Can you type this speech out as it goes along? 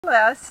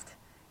Celest,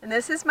 and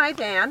this is my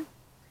Dan,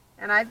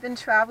 and I've been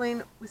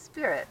traveling with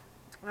Spirit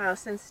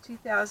since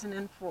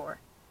 2004,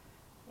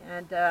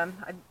 and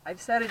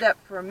I've set it up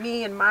for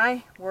me and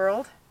my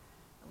world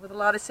with a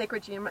lot of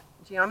sacred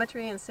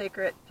geometry and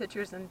sacred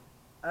pictures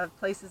of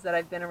places that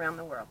I've been around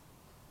the world.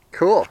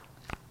 Cool.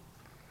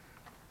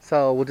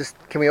 So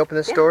can we open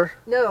this door?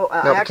 No,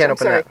 we can't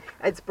open it.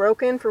 It's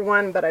broken for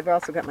one, but I've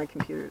also got my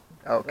computer.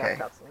 Okay.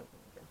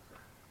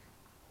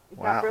 It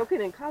got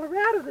broken in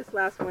Colorado this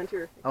last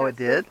winter. It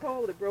did? So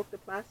cold, it broke the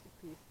plastic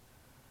piece.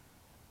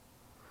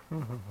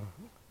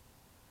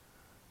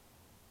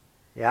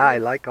 Yeah, I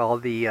like all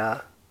the,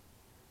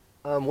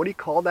 what do you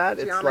call that?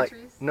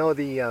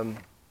 Geometries?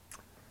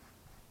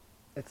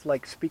 It's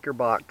like speaker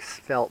box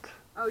felt.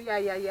 Oh,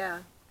 yeah.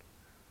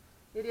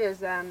 It is.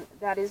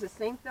 That is the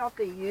same felt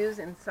they use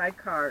inside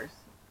cars.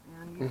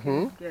 And you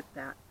can get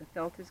that. The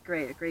felt is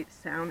great, a great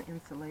sound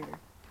insulator.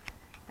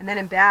 And then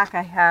in back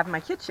I have my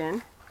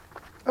kitchen.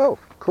 Oh,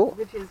 cool.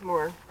 Which is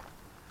more,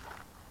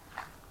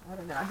 I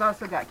don't know. I've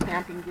also got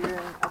camping gear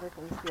and other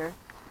things here.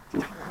 I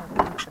don't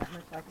know much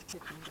like a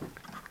kitchen.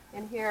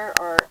 In here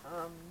are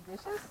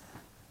dishes,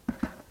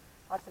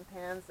 pots and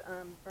pans,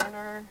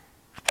 burner,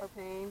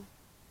 propane.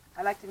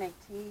 I like to make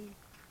tea,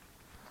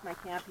 my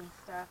camping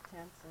stuff,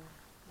 tents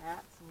and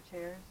mats and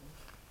chairs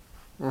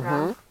and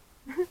drums.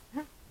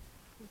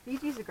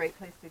 Fiji's a great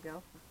place to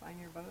go. Find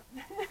your boat.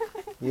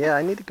 Yeah,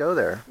 I need to go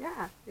there.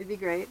 Yeah, it'd be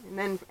great. And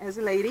then as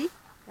a lady,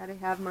 gotta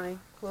have my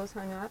clothes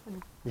hung up.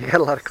 And you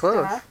got a lot of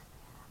clothes. Stuff.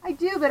 I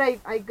do, but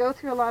I go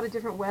through a lot of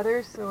different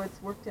weather, so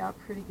it's worked out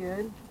pretty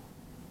good.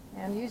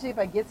 And usually if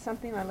I get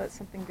something, I let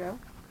something go.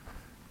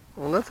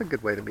 Well, that's a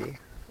good way to be.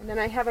 And then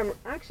I have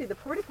actually the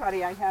porta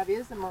potty I have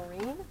is a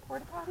marine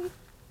porta potty,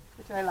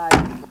 which I like.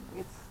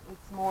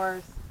 It's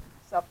more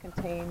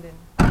self-contained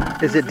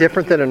and. Is it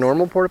different than a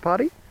normal porta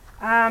potty?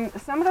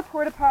 Some of the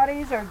porta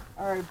potties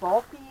are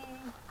bulky.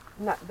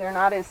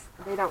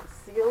 They don't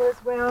seal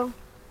as well.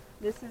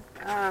 This is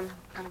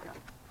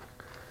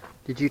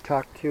Did you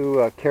talk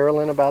to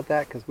Carolyn about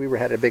that? Because we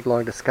had a big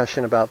long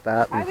discussion about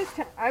that.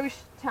 I was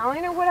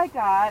telling her what I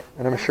got.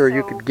 And I'm sure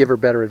you could give her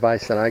better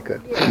advice than I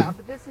could. Yeah,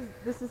 but this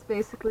is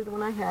basically the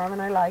one I have,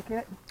 and I like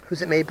it.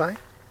 Who's it made by?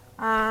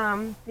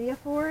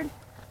 Theaford.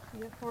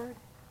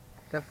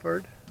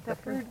 Thetford?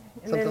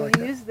 And then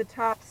you use the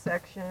top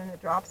section,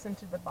 it drops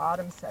into the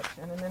bottom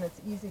section, and then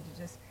it's easy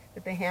to just,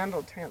 with the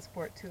handle,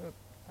 transport to a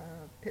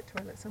pit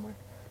toilet somewhere.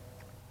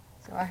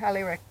 So I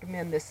highly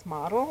recommend this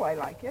model. I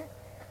like it.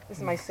 This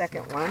is my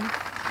second one.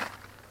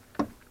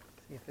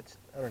 See if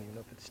I don't even know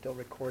if it's still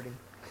recording.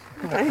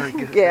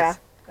 Yeah,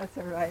 that's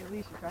all right. At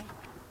least you try.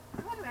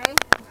 Anyway,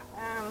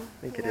 I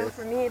think it is.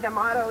 For me, the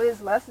motto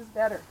is less is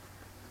better.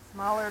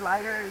 Smaller,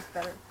 lighter is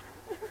better.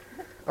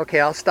 Okay,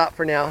 I'll stop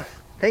for now.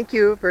 Thank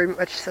you very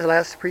much,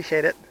 Celeste.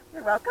 Appreciate it.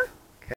 You're welcome.